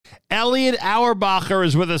Elliot Auerbacher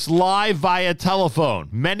is with us live via telephone.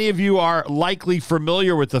 Many of you are likely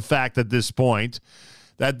familiar with the fact at this point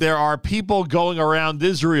that there are people going around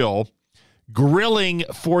Israel grilling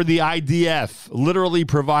for the IDF, literally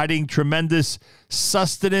providing tremendous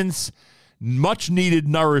sustenance, much-needed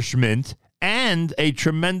nourishment, and a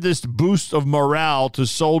tremendous boost of morale to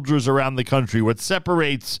soldiers around the country. What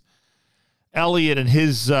separates Elliot and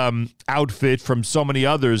his outfit from so many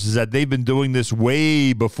others is that they've been doing this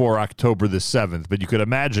way before October the 7th. But you could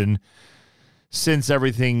imagine, since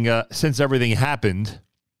everything happened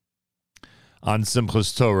on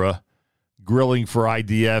Simchas Torah, Grilling for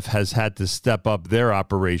IDF has had to step up their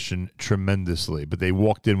operation tremendously. But they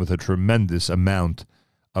walked in with a tremendous amount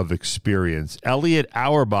of experience. Elliot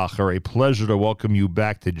Auerbacher, a pleasure to welcome you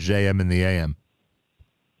back to JM in the AM.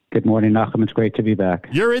 Good morning, Nachum. It's great to be back.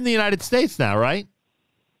 You're in the United States now, right?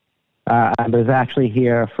 I was actually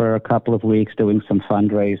here for a couple of weeks doing some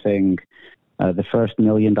fundraising. The first $1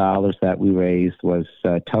 million that we raised was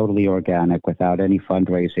totally organic, without any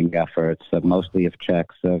fundraising efforts, mostly of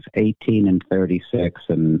checks of $18 and $36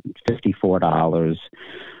 and $54.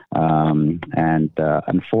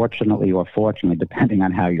 Unfortunately, or fortunately, depending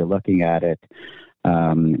on how you're looking at it,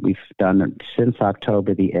 we've done, since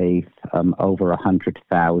October the 8th, over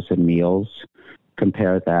 100,000 meals.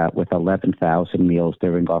 Compare that with 11,000 meals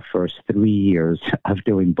during our first 3 years of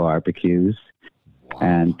doing barbecues. Wow.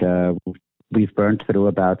 And we've burned through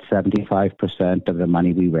about 75% of the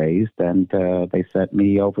money we raised, and they sent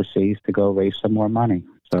me overseas to go raise some more money.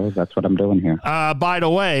 So that's what I'm doing here. By the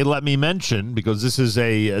way, let me mention, because this is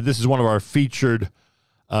one of our featured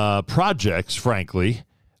projects, frankly,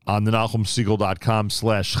 on the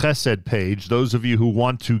NachumSegal.com/chesed page. Those of you who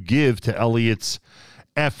want to give to Elliot's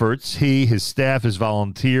efforts, he, his staff, his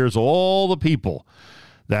volunteers, all the people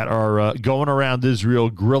that are going around Israel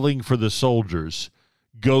grilling for the soldiers,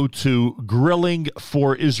 go to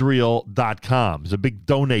grillingforisrael.com. There's a big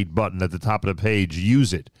donate button at the top of the page.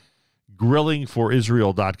 Use it.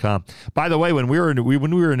 Grillingforisrael.com. By the way, when we were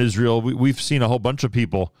in Israel, we've seen a whole bunch of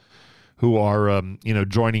people who are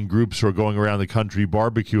joining groups who are going around the country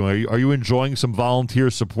barbecuing. Are you enjoying some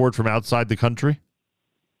volunteer support from outside the country?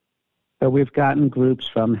 So we've gotten groups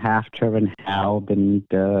from Hafter and Haub and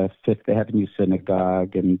Fifth Avenue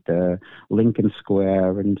Synagogue and Lincoln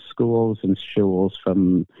Square, and schools and shuls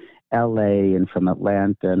from L.A. and from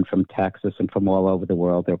Atlanta and from Texas and from all over the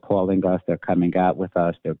world. They're calling us. They're coming out with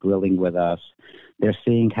us. They're grilling with us. They're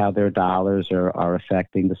seeing how their dollars are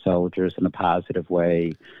affecting the soldiers in a positive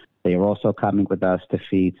way. They are also coming with us to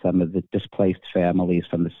feed some of the displaced families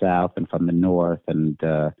from the South and from the North. And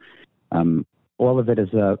all of it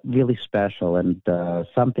is really special, and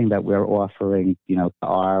something that we're offering, to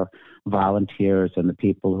our volunteers and the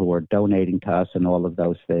people who are donating to us and all of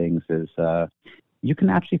those things is you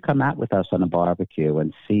can actually come out with us on a barbecue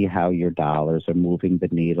and see how your dollars are moving the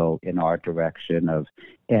needle in our direction of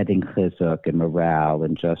adding chizuk and morale,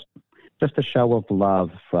 and just a show of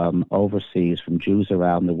love from overseas, from Jews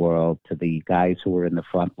around the world, to the guys who are in the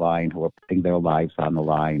front line, who are putting their lives on the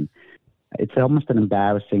line. It's almost an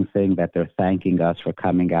embarrassing thing that they're thanking us for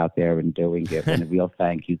coming out there and doing it, and the real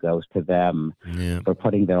thank you goes to them for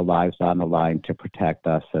putting their lives on the line to protect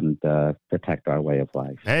us and protect our way of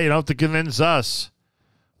life. Hey, you don't have to convince us.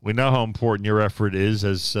 We know how important your effort is,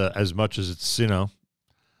 as much as it's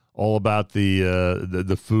all about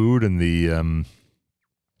the food and the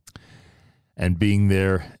and being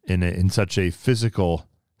there in such a physical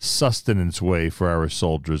sustenance way for our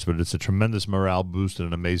soldiers. But it's a tremendous morale boost and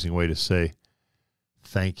an amazing way to say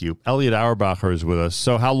thank you. Elliot Auerbacher is with us.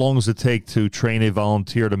 So how long does it take to train a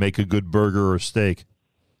volunteer to make a good burger or steak?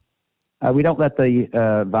 We don't let the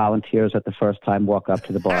volunteers at the first time walk up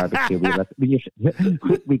to the barbecue.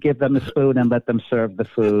 We give them a spoon and let them serve the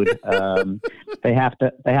food. They have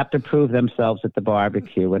to prove themselves at the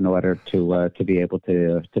barbecue in order to be able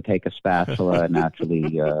to take a spatula and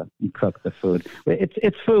actually cook the food.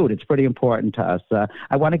 It's food. It's pretty important to us.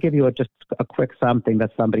 I want to give you just a quick something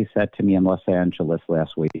that somebody said to me in Los Angeles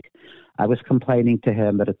last week. I was complaining to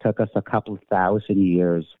him that it took us a couple of thousand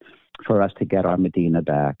years for us to get our Medina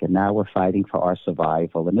back, and now we're fighting for our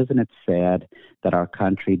survival. And isn't it sad that our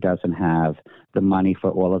country doesn't have the money for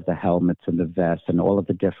all of the helmets and the vests and all of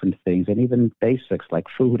the different things, and even basics like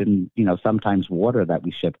food and sometimes water that we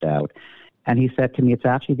shipped out? And he said to me, it's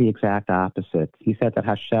actually the exact opposite. He said that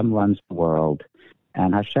Hashem runs the world,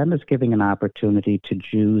 and Hashem is giving an opportunity to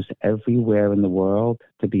Jews everywhere in the world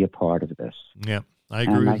to be a part of this. Yeah, I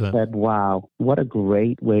agree with that. And I said, wow, what a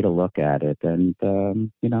great way to look at it. And,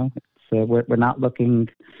 we're not looking,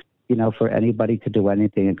 for anybody to do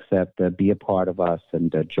anything except be a part of us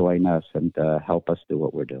and join us and help us do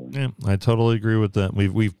what we're doing. Yeah, I totally agree with that.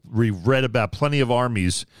 We've read about plenty of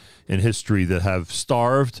armies in history that have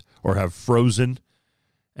starved or have frozen,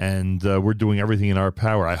 and we're doing everything in our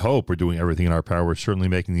power. I hope we're doing everything in our power. We're certainly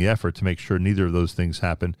making the effort to make sure neither of those things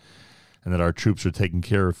happen and that our troops are taken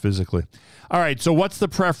care of physically. All right, so what's the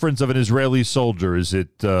preference of an Israeli soldier? Is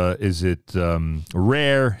it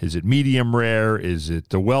rare? Is it medium rare? Is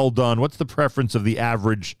it well done? What's the preference of the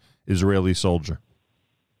average Israeli soldier?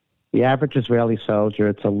 The average Israeli soldier,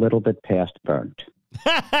 it's a little bit past burnt.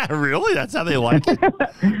 Really? That's how they like it?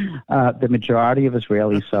 The majority of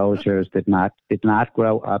Israeli soldiers did not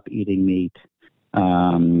grow up eating meat.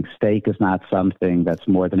 Steak is not something that's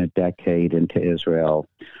more than a decade into Israel.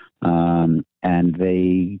 And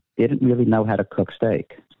they didn't really know how to cook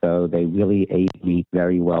steak. So they really ate meat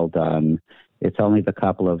very well done. It's only the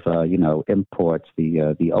couple of, imports,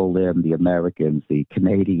 the Olim, the Americans, the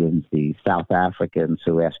Canadians, the South Africans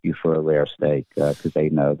who ask you for a rare steak because they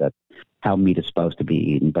know that how meat is supposed to be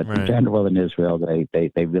eaten. But in general in Israel, they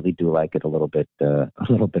really do like it a little bit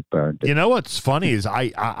burned. You know what's funny is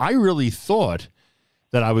I really thought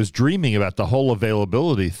that I was dreaming about the whole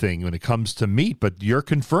availability thing when it comes to meat, but you're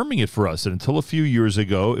confirming it for us. And until a few years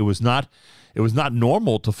ago, it was not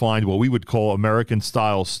normal to find what we would call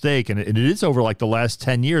American-style steak, and it is over like the last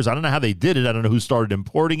 10 years. I don't know how they did it. I don't know who started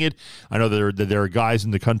importing it. I know there are guys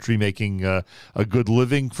in the country making a good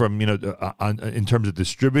living from in terms of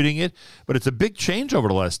distributing it, but it's a big change over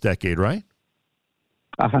the last decade, right?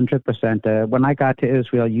 100%. When I got to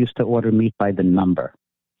Israel, I used to order meat by the number.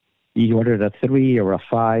 You ordered a 3 or a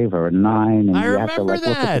 5 or a 9, and you have to look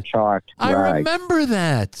at the chart. I remember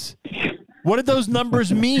that. What did those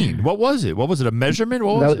numbers mean? What was it? What was it? A measurement?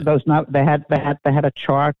 What was it? They had a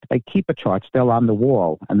chart. They keep a chart still on the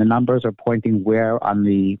wall, and the numbers are pointing where on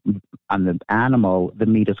the animal the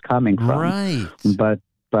meat is coming from. Right.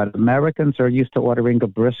 But Americans are used to ordering a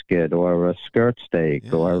brisket or a skirt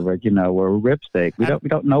steak or a rib steak. We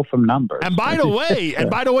don't know from numbers. And by the way,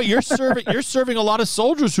 you're serving a lot of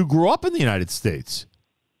soldiers who grew up in the United States.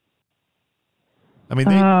 I mean,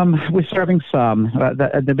 we're serving some.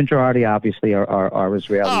 The majority, obviously, are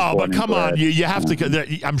Israeli. Oh, but come on, you have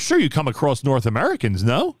to. I'm sure you come across North Americans,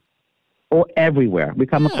 no? Or everywhere. We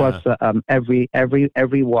come across every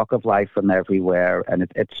walk of life from everywhere, and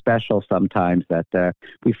it's special sometimes that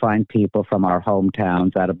we find people from our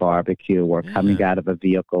hometowns at a barbecue or coming out of a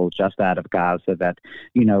vehicle just out of Gaza that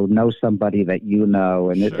know somebody that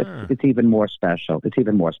and it's even more special. It's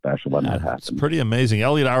even more special when that happens. It's pretty amazing.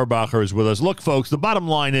 Elliot Auerbacher is with us. Look, folks, the bottom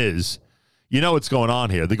line is, what's going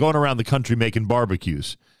on here. They're going around the country making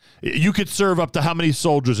barbecues. You could serve up to how many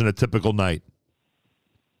soldiers in a typical night?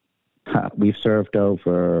 We've served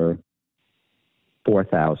over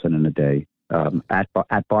 4,000 in a day at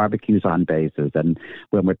barbecues on bases. And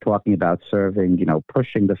when we're talking about serving,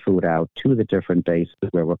 pushing the food out to the different bases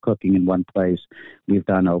where we're cooking in one place, we've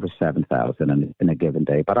done over 7,000 in a given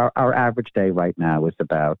day. But our average day right now is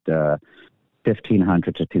about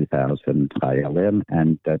 1,500 to 2,000 ILM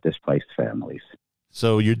and displaced families.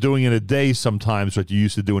 So you're doing in a day sometimes what you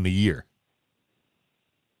used to do in a year.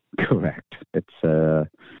 Correct. It's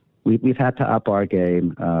we've had to up our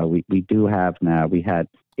game. We do have now. We had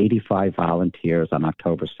 85 volunteers on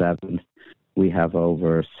October 7th. We have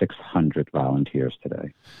over 600 volunteers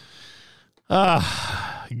today.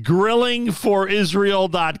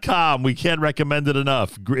 Grillingforisrael.com. We can't recommend it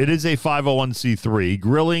enough. It is a 501c3.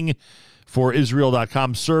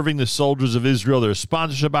 Grillingforisrael.com, serving the soldiers of Israel. There are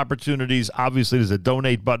sponsorship opportunities. Obviously, there's a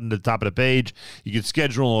donate button at the top of the page. You can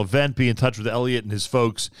schedule an event, be in touch with Elliot and his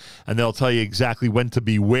folks, and they'll tell you exactly when to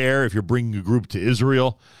be where if you're bringing a group to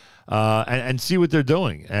Israel, and see what they're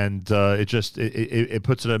doing. And it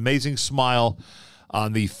puts an amazing smile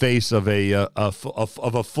on the face of a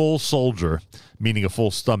full soldier, meaning a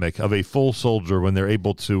full stomach, of a full soldier when they're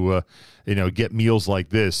able to get meals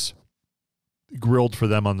like this grilled for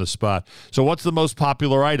them on the spot. So what's the most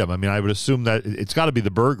popular item? I mean, I would assume that it's got to be the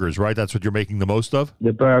burgers, right? That's what you're making the most of?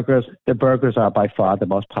 The burgers are by far the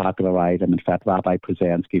most popular item. In fact, Rabbi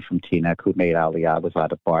Przansky from Teaneck, who made Aliyah, was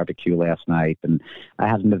at a barbecue last night, and I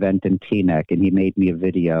had an event in Teaneck, and he made me a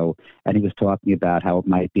video, and he was talking about how it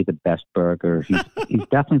might be the best burger. He's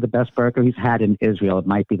definitely the best burger he's had in Israel. It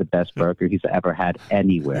might be the best burger he's ever had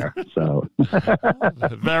anywhere. So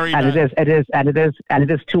very and nice. it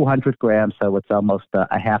is 200 grams, so it's almost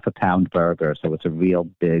a half a pound burger, so it's a real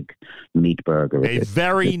big meat burger. It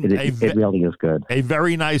really is good. A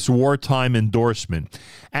very nice wartime endorsement.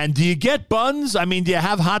 And do you get buns? I mean, do you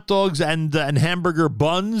have hot dogs and hamburger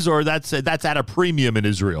buns, or that's at a premium in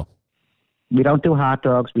Israel? We don't do hot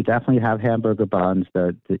dogs. We definitely have hamburger buns.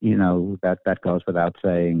 That goes without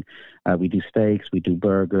saying. We do steaks. We do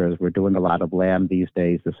burgers. We're doing a lot of lamb these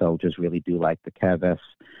days. The soldiers really do like the keves.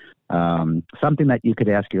 Something that you could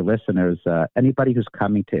ask your listeners, anybody who's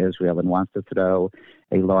coming to Israel and wants to throw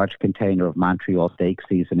a large container of Montreal steak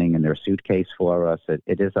seasoning in their suitcase for us,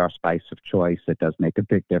 it is our spice of choice. It does make a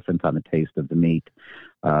big difference on the taste of the meat.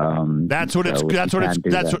 That's what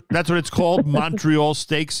it's called, Montreal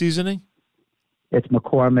steak seasoning? It's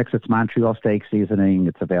McCormick's. It's Montreal steak seasoning.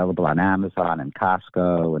 It's available on Amazon and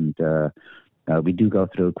Costco, and we do go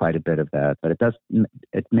through quite a bit of that. But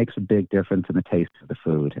it makes a big difference in the taste of the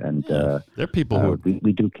food, and there are people who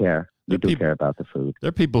we do care. We do care about the food. There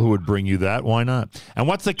are people who would bring you that. Why not? And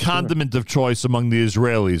what's the condiment of choice among the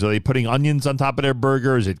Israelis? Are they putting onions on top of their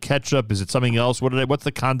burger? Is it ketchup? Is it something else? What's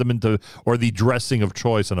the condiment or the dressing of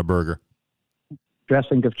choice on a burger?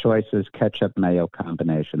 Dressing of choice is ketchup-mayo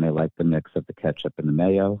combination. They like the mix of the ketchup and the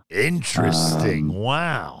mayo. Interesting.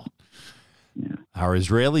 Wow. Yeah. Our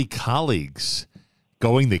Israeli colleagues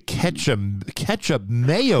going the ketchup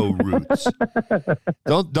mayo routes.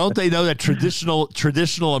 Don't they know that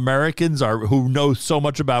traditional Americans who know so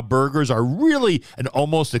much about burgers are really an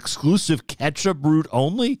almost exclusive ketchup route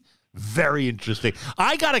only? Very interesting.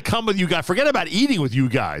 I got to come with you guys. Forget about eating with you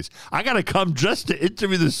guys. I got to come just to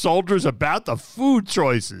interview the soldiers about the food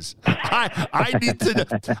choices. I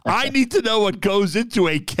need to know what goes into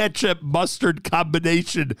a ketchup mustard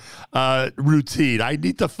combination routine. I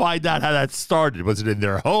need to find out how that started. Was it in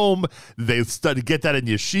their home? Did they get that in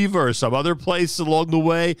yeshiva or some other place along the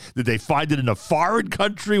way? Did they find it in a foreign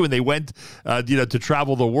country when they went to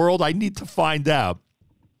travel the world? I need to find out.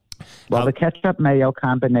 Well, the ketchup-mayo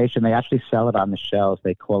combination, they actually sell it on the shelves.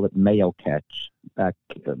 They call it mayo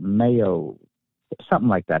mayo, something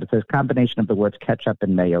like that. It's a combination of the words ketchup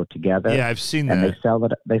and mayo together. Yeah, I've seen that. And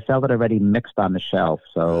they sell it already mixed on the shelf.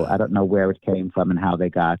 So I don't know where it came from and how they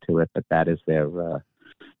got to it, but that is their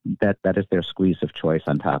that is their squeeze of choice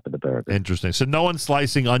on top of the burger. Interesting. So no one's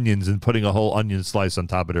slicing onions and putting a whole onion slice on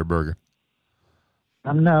top of their burger.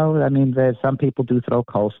 No, I mean, some people do throw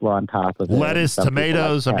coleslaw on top of it. Lettuce,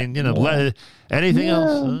 tomatoes. Like anything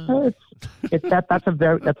else? That's a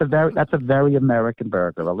very American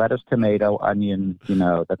burger. A lettuce, tomato, onion.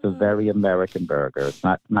 That's a very American burger. It's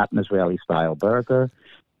not an Israeli style burger,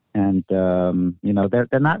 and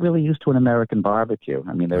they're not really used to an American barbecue.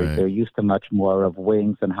 I mean, they're used to much more of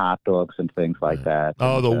wings and hot dogs and things like that.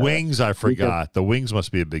 Oh, the wings! I forgot. The wings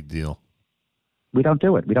must be a big deal. We don't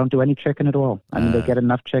do it. We don't do any chicken at all. I mean, they get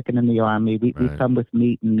enough chicken in the army. We come with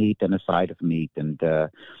meat and a side of meat, and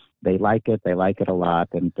they like it. They like it a lot,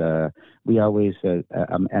 and we always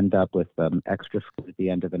end up with extra food at the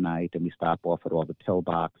end of the night, and we stop off at all the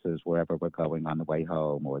pillboxes wherever we're going on the way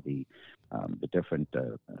home, or the different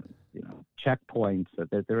checkpoints.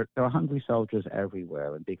 There are hungry soldiers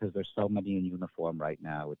everywhere, and because there's so many in uniform right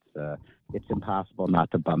now, it's impossible not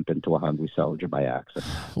to bump into a hungry soldier by accident.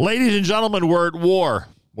 Ladies and gentlemen, we're at war.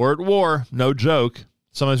 We're at war. No joke.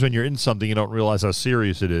 Sometimes when you're in something, you don't realize how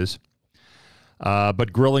serious it is.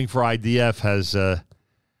 But Grilling for IDF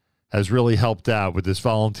has really helped out with this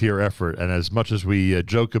volunteer effort. And as much as we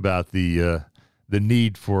joke about the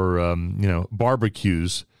need for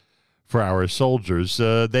barbecues for our soldiers,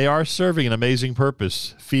 they are serving an amazing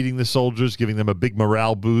purpose, feeding the soldiers, giving them a big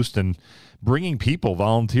morale boost, and bringing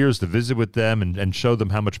volunteers to visit with them and show them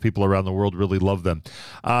how much people around the world really love them.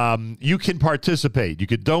 You can participate. You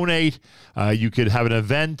could donate. You could have an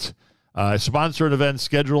event. Sponsor an event,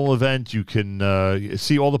 schedule an event. You can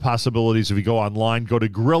see all the possibilities if you go online. Go to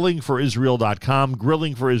grillingforisrael.com,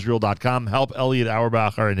 grillingforisrael.com. Help Elliot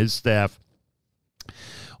Auerbacher and his staff,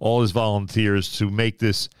 all his volunteers, to make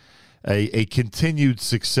this a continued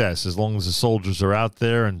success as long as the soldiers are out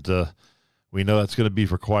there, and we know that's going to be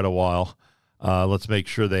for quite a while. Let's make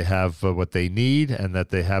sure they have what they need and that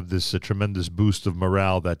they have this tremendous boost of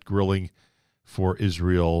morale that Grilling for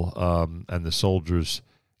Israel and the soldiers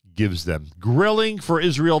gives them.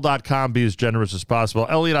 Grillingforisrael.com. Be as generous as possible.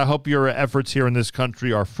 Elliot, I hope your efforts here in this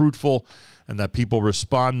country are fruitful and that people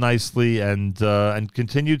respond nicely and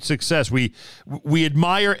continued success. We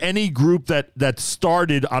admire any group that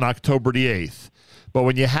started on October the 8th. But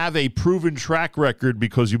when you have a proven track record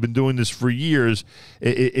because you've been doing this for years,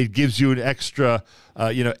 it gives you an extra,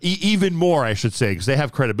 even more, I should say, because they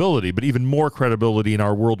have credibility, but even more credibility in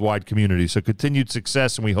our worldwide community. So continued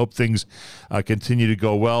success, and we hope things continue to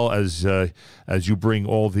go well as you bring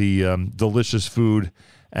all the delicious food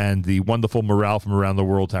and the wonderful morale from around the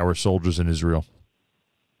world to our soldiers in Israel.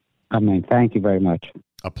 Amen. Thank you very much.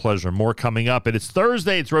 A pleasure. More coming up. And it's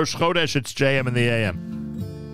Thursday. It's Rosh Chodesh. It's JM in the AM.